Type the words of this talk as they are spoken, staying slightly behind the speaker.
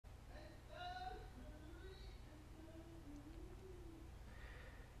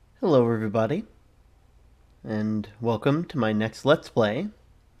Hello everybody, and welcome to my next Let's Play. I'm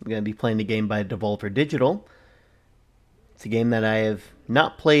going to be playing a game by Devolver Digital. It's a game that I have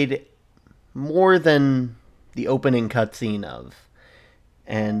not played more than the opening cutscene of,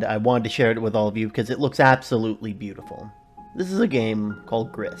 and I wanted to share it with all of you because it looks absolutely beautiful. This is a game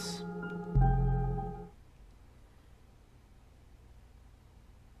called Gris.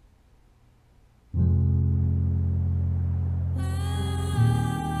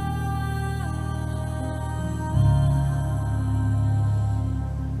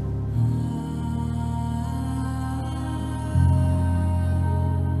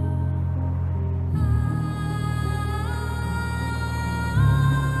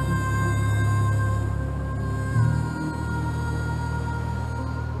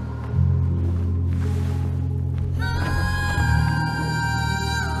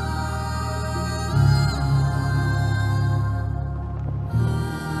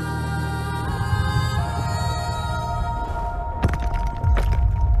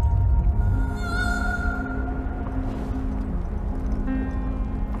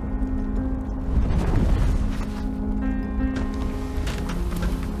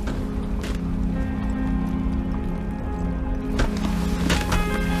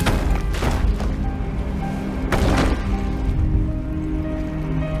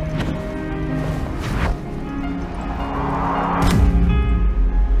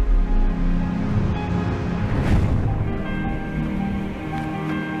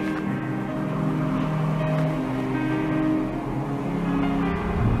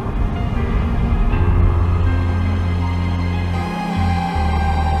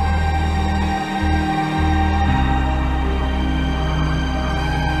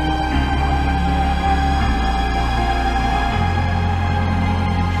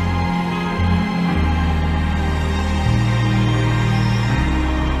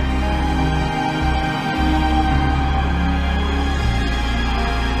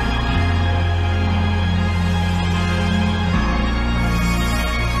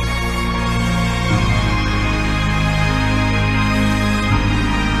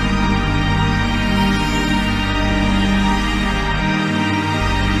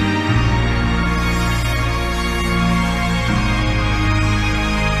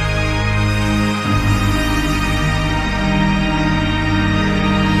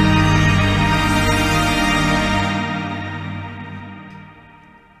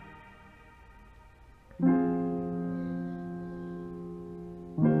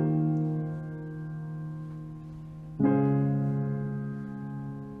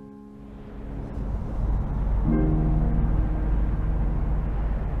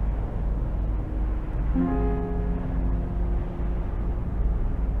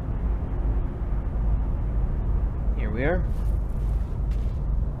 Here we are.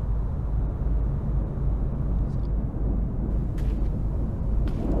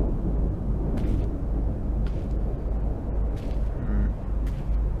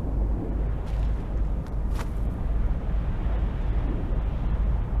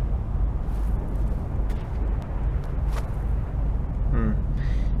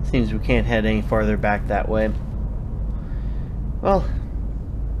 Seems we can't head any farther back that way. Well,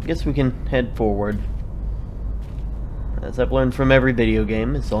 I guess we can head forward. As I've learned from every video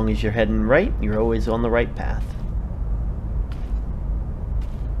game, as long as you're heading right, you're always on the right path.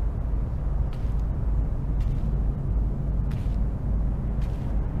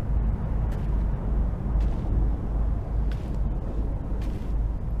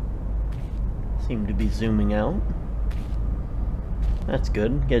 Seem to be zooming out. That's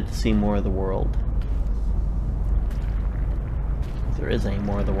good. Get to see more of the world. If there is any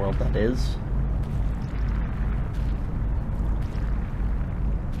more of the world, that is.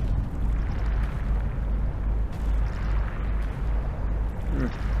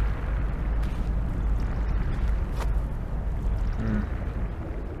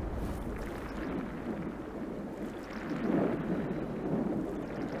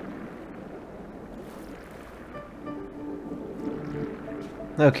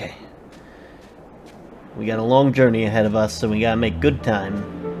 Okay. We got a long journey ahead of us, so we gotta make good time.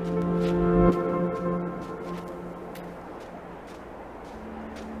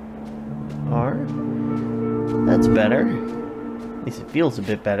 That's better. At least it feels a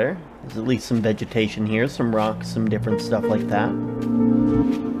bit better. There's at least some vegetation here, some rocks, some different stuff like that.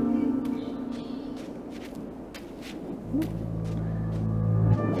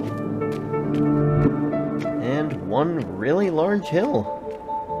 And one really large hill.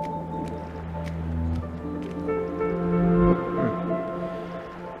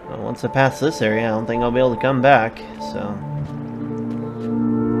 Once I pass this area, I don't think I'll be able to come back, so...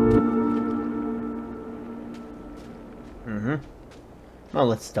 Well,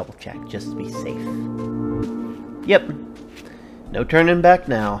 let's double check just to be safe. Yep. No turning back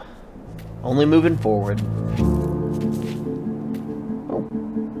now. Only moving forward. Oh.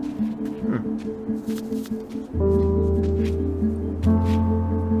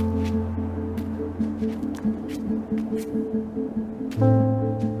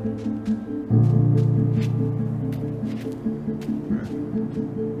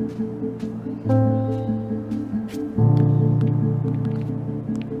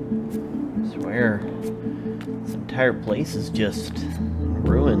 I swear, this entire place is just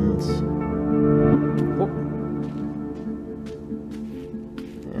ruins. Oh.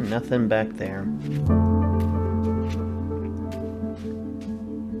 And nothing back there.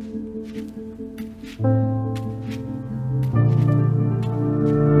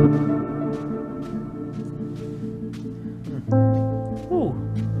 Ooh.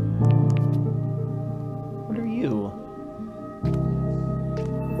 What are you?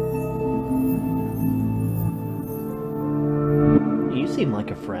 You seem like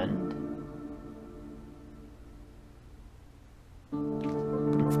a friend.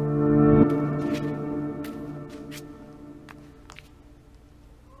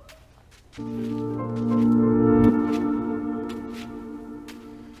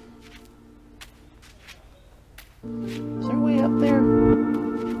 Is there a way up there?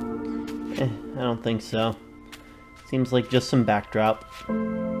 I don't think so. Seems like just some backdrop. At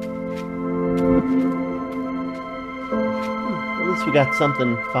least we got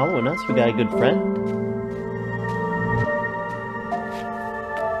something following us. We got a good friend.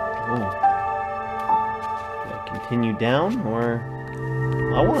 Oh. Do I continue down, or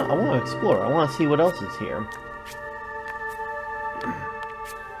I want to explore. I want to see what else is here.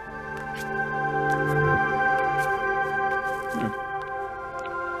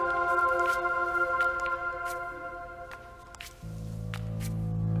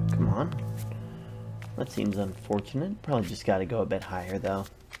 Come on. That seems unfortunate. Probably just got to go a bit higher, though.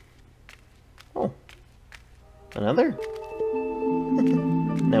 Oh. Another?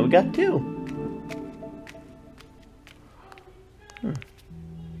 Now we got two.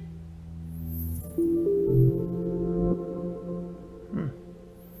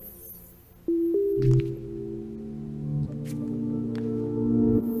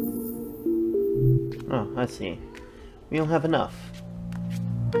 Oh, I see. We don't have enough.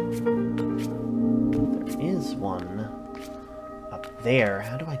 There is one up there.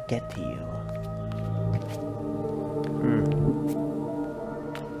 How do I get to you?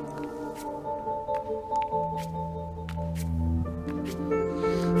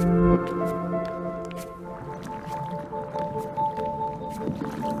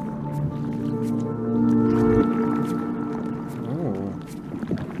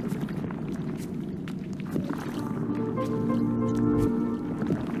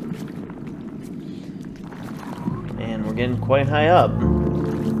 And we're getting quite high up.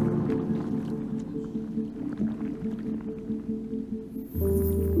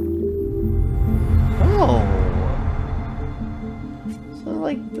 Oh, so they're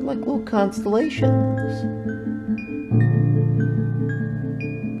like little constellations,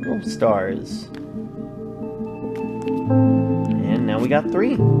 little stars. And now we got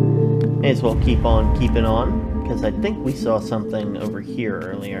three. May as well keep on keeping on, because I think we saw something over here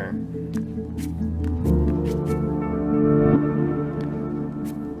earlier.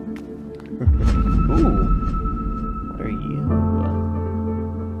 Ooh, what are you?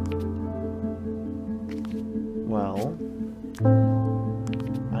 Well,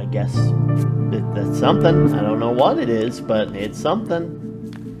 I guess that's something. I don't know what it is, but it's something.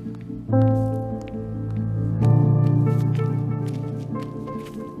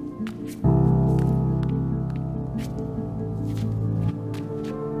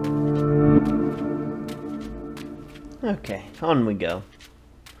 Okay, on we go.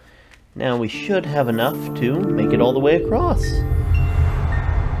 Now we should have enough to make it all the way across.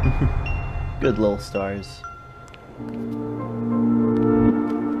 Good little stars.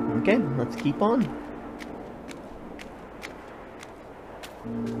 Okay, let's keep on.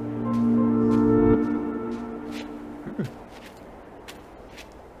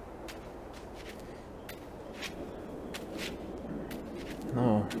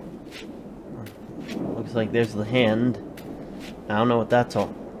 Oh. Looks like there's the hand. I don't know what that's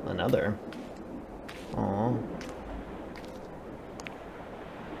all. Another. Aww.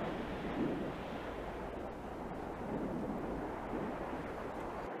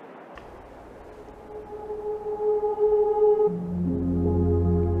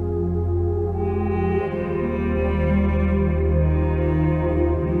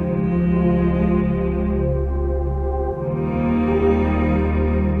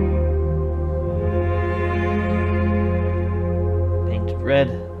 red.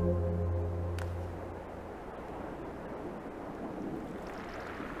 Is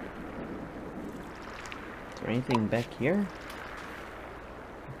there anything back here?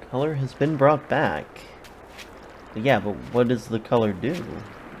 Color has been brought back. Yeah, but what does the color do?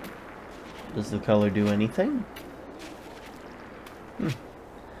 Does the color do anything?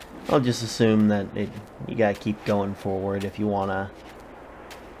 I'll just assume that you gotta keep going forward if you wanna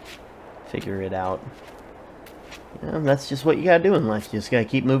figure it out. Yeah, that's just what you gotta do in life. You just gotta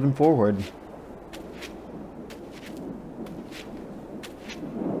keep moving forward.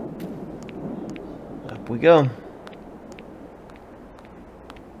 Up we go.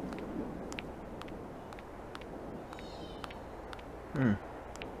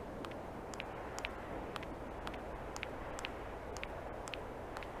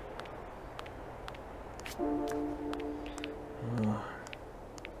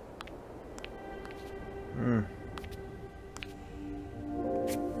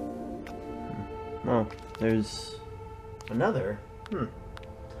 Oh, there's another.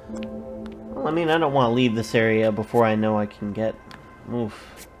 Well, I mean, I don't want to leave this area before I know I can get...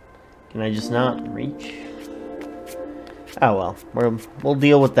 Oof. Can I just not reach? Oh well, we'll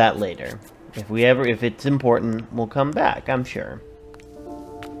deal with that later. If it's important, we'll come back, I'm sure.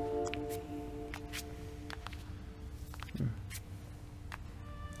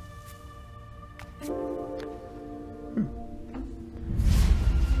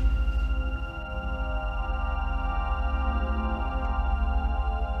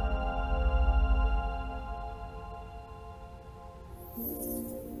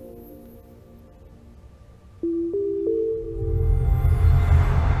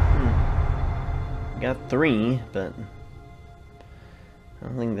 Got 3, but I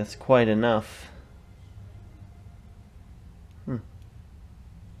don't think that's quite enough.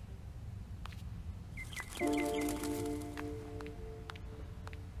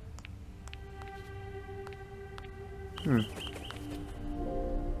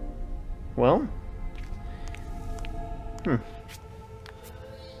 Well,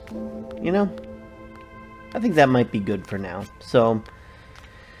 you know, I think that might be good for now. So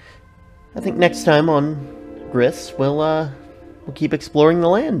I think next time on Gris, we'll keep exploring the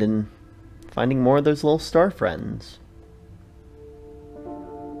land and finding more of those little star friends.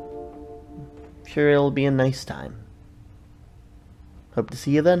 I'm sure it'll be a nice time. Hope to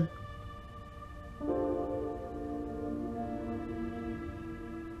see you then.